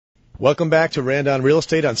Welcome back to Rand on Real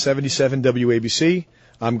Estate on 77 WABC.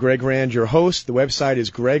 I'm Greg Rand, your host. The website is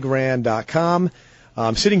gregrand.com.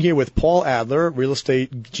 I'm sitting here with Paul Adler, real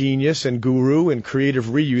estate genius and guru and creative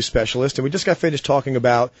reuse specialist, and we just got finished talking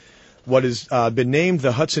about what has been named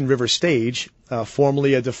the Hudson River Stage,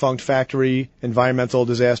 formerly a defunct factory, environmental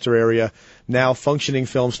disaster area, now functioning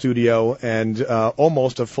film studio, and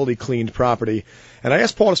almost a fully cleaned property. And I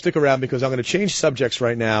asked Paul to stick around because I'm going to change subjects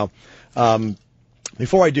right now.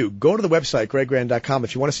 Before I do, go to the website, gregrand.com,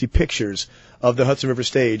 if you want to see pictures of the Hudson River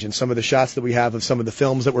Stage and some of the shots that we have of some of the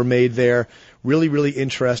films that were made there. Really, really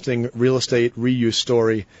interesting real estate reuse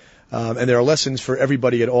story. And there are lessons for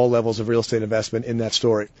everybody at all levels of real estate investment in that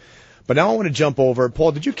story. But now I want to jump over.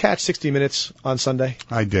 Paul, did you catch 60 Minutes on Sunday?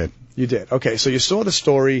 I did. You did. Okay, so you saw the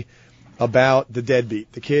story about the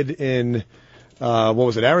deadbeat, the kid in, what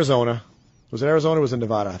was it, Arizona? Was it Arizona or was it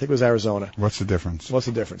Nevada? I think it was Arizona. What's the difference?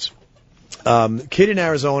 Kid in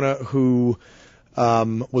Arizona who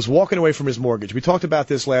was walking away from his mortgage. We talked about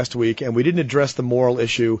this last week, and we didn't address the moral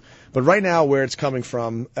issue. But right now, where it's coming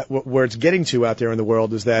from, where it's getting to out there in the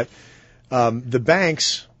world, is that the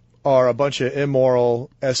banks are a bunch of immoral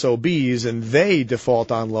SOBs, and they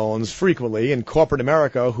default on loans frequently. And corporate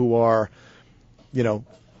America, who are,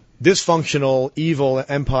 dysfunctional, evil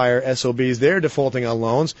empire SOBs, they're defaulting on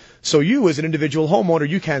loans. So you, as an individual homeowner,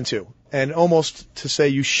 you can too, and almost to say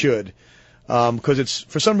you should. Because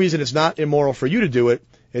for some reason it's not immoral for you to do it.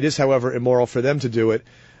 It is, however, immoral for them to do it.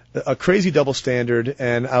 A crazy double standard,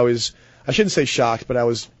 and I shouldn't say shocked, but I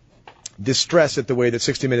was distressed at the way that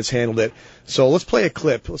 60 Minutes handled it. So let's play a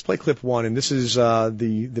clip. Let's play clip one, and this is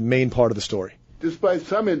the main part of the story. Despite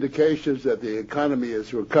some indications that the economy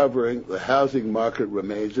is recovering, the housing market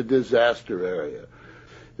remains a disaster area.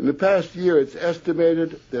 In the past year, it's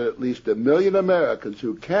estimated that at least 1 million Americans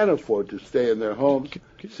who can't afford to stay in their homes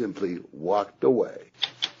simply walked away.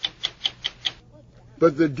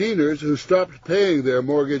 But the Deaners, who stopped paying their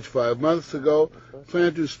mortgage 5 months ago,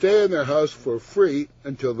 plan to stay in their house for free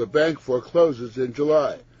until the bank forecloses in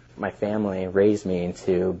July. My family raised me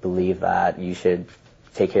to believe that you should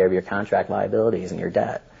take care of your contract liabilities and your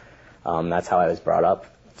debt. That's how I was brought up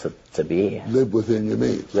to be. Live within your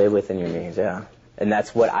means. Live within your means, yeah. And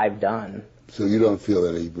that's what I've done. So you don't feel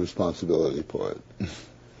any responsibility for it?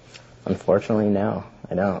 Unfortunately, no,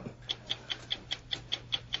 I don't.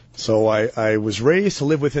 So I was raised to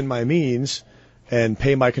live within my means and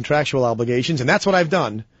pay my contractual obligations, and that's what I've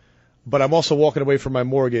done. But I'm also walking away from my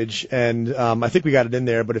mortgage, and I think we got it in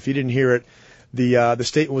there, but if you didn't hear it, the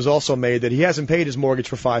statement was also made that he hasn't paid his mortgage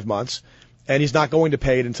for 5 months, and he's not going to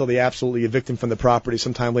pay it until they absolutely evict him from the property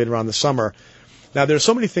sometime later on this summer. Now, there's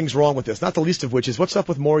so many things wrong with this, not the least of which is what's up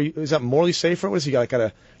with is that Morley Safer? What is he,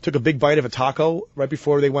 took a big bite of a taco right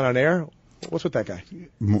before they went on air? What's with that guy?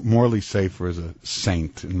 Morley Safer is a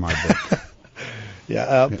saint in my book.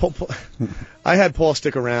 Yeah, I had Paul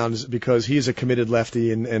stick around because he's a committed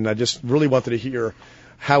lefty, and I just really wanted to hear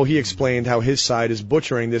how he explained how his side is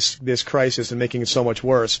butchering this crisis and making it so much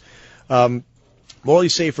worse. Morley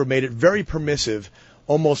Safer made it very permissive,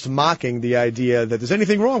 almost mocking the idea that there's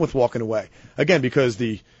anything wrong with walking away. Again, because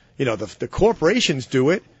the corporations do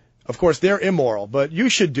it. Of course, they're immoral, but you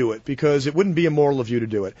should do it because it wouldn't be immoral of you to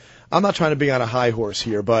do it. I'm not trying to be on a high horse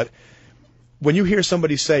here, but when you hear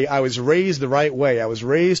somebody say, I was raised the right way, I was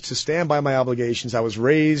raised to stand by my obligations, I was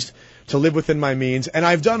raised to live within my means, and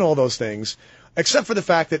I've done all those things, except for the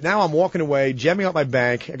fact that now I'm walking away, jamming up my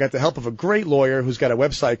bank. I got the help of a great lawyer who's got a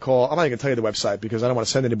website called, I'm not even going to tell you the website because I don't want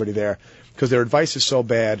to send anybody there because their advice is so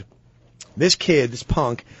bad. This kid, this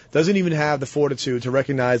punk, doesn't even have the fortitude to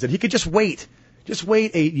recognize that he could just wait. Just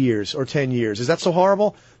wait 8 years or 10 years. Is that so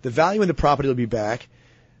horrible? The value in the property will be back.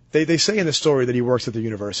 They say in the story that he works at the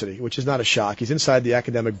university, which is not a shock. He's inside the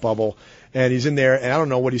academic bubble, and he's in there, and I don't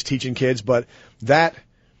know what he's teaching kids, but that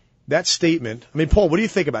statement, I mean, Paul, what do you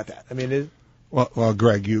think about that? I mean, Well,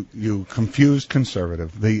 Greg, you confused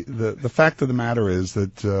conservative. The fact of the matter is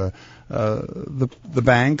that the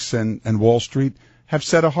banks and Wall Street have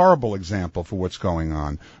set a horrible example for what's going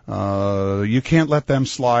on. You can't let them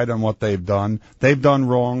slide on what they've done. They've done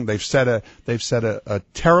wrong. They've set a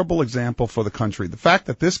terrible example for the country. The fact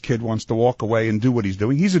that this kid wants to walk away and do what he's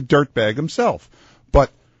doing, he's a dirtbag himself.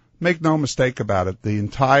 But make no mistake about it, the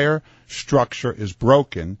entire structure is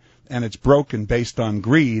broken, and it's broken based on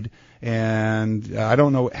greed. And I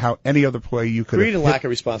don't know how any other way you could. Greed and lack of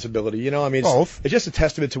responsibility. I mean, it's just a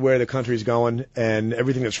testament to where the country's going and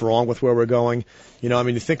everything that's wrong with where we're going. I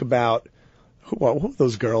mean, you think about who are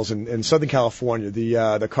those girls in Southern California, the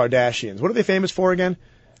Kardashians. What are they famous for again?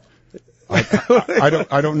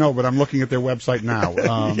 I don't know, but I'm looking at their website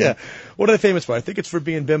now. Yeah. What are they famous for? I think it's for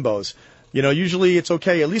being bimbos. You know, usually it's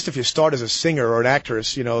okay, at least if you start as a singer or an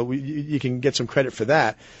actress, you know, you can get some credit for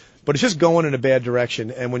that. But it's just going in a bad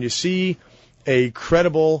direction. And when you see a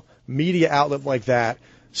credible media outlet like that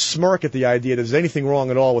smirk at the idea that there's anything wrong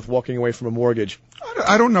at all with walking away from a mortgage.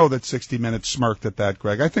 I don't know that 60 Minutes smirked at that,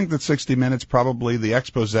 Greg. I think that 60 Minutes, probably the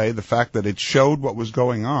expose, the fact that it showed what was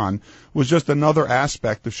going on, was just another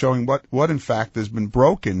aspect of showing what in fact has been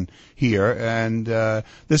broken here. And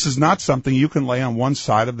this is not something you can lay on one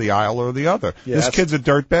side of the aisle or the other. Yeah, this kid's a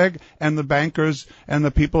dirtbag, and the bankers and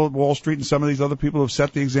the people at Wall Street and some of these other people who have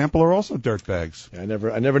set the example are also dirtbags. Yeah,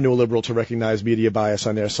 I never knew a liberal to recognize media bias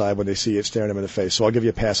on their side when they see it staring them in the face. So I'll give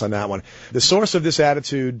you a pass on that one. The source of this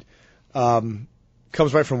attitude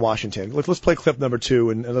comes right from Washington. Let's play clip number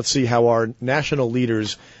 2, and let's see how our national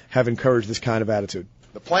leaders have encouraged this kind of attitude.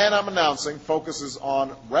 The plan I'm announcing focuses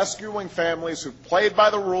on rescuing families who played by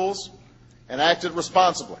the rules and acted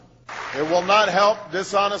responsibly. It will not help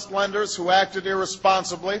dishonest lenders who acted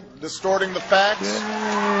irresponsibly, distorting the facts.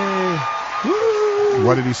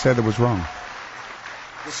 What did he say that was wrong?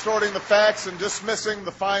 Distorting the facts and dismissing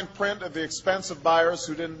the fine print of the expensive buyers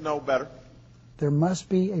who didn't know better. There must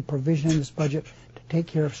be a provision in this budget to take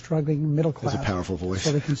care of struggling middle class. That's a powerful voice.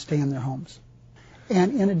 So they can stay in their homes.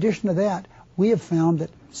 And in addition to that, we have found that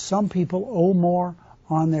some people owe more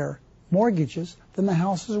on their mortgages than the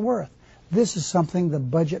house is worth. This is something the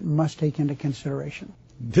budget must take into consideration.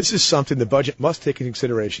 This is something the budget must take into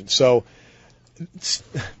consideration. So,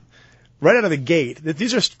 right out of the gate,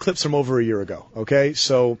 these are clips from over a year ago, okay?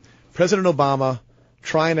 So, President Obama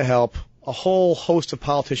trying to help, a whole host of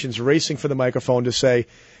politicians racing for the microphone to say,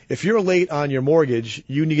 if you're late on your mortgage,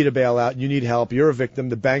 you need a bailout, you need help, you're a victim,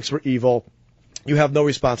 the banks were evil, you have no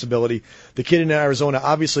responsibility. The kid in Arizona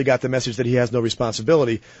obviously got the message that he has no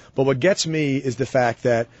responsibility, but what gets me is the fact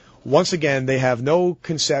that, once again, they have no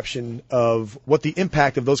conception of what the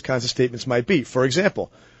impact of those kinds of statements might be. For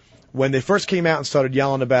example, when they first came out and started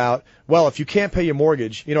yelling about, well, if you can't pay your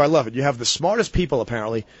mortgage, you know, I love it. You have the smartest people,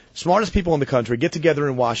 apparently, smartest people in the country get together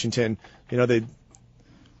in Washington. You know, they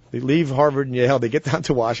leave Harvard and Yale, they get down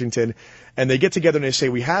to Washington, and they get together and they say,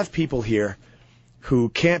 we have people here who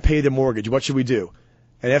can't pay their mortgage. What should we do?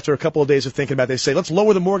 And after a couple of days of thinking about it, they say, let's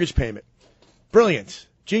lower the mortgage payment. Brilliant.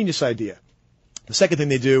 Genius idea. The second thing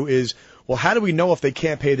they do is, well, how do we know if they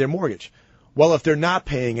can't pay their mortgage? Well, if they're not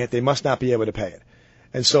paying it, they must not be able to pay it.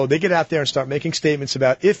 And so they get out there and start making statements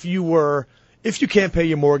about if you can't pay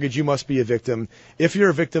your mortgage, you must be a victim. If you're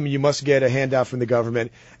a victim, you must get a handout from the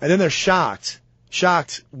government. And then they're shocked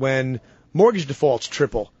when mortgage defaults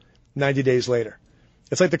triple 90 days later.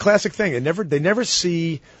 It's like the classic thing. They never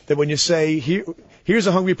see that when you say, here's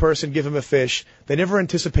a hungry person, give him a fish, they never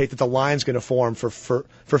anticipate that the line's going to form for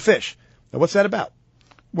fish. Now, what's that about?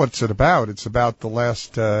 What's it about? It's about the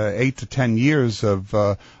last 8 to 10 years of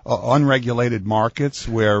unregulated markets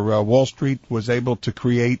where Wall Street was able to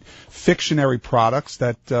create fictionary products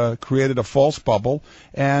that created a false bubble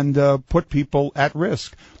and put people at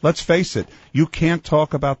risk. Let's face it, you can't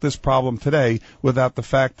talk about this problem today without the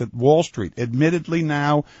fact that Wall Street, admittedly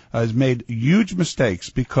now, has made huge mistakes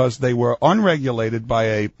because they were unregulated by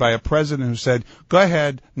a president who said, go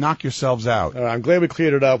ahead, knock yourselves out. I'm glad we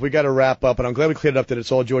cleared it up. We got to wrap up, and I'm glad we cleared it up that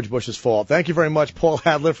it's all George Bush's fault. Thank you very much, Paul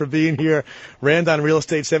Adler, for being here. Rand on Real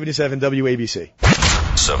Estate, 77 WABC.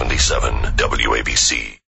 77 WABC.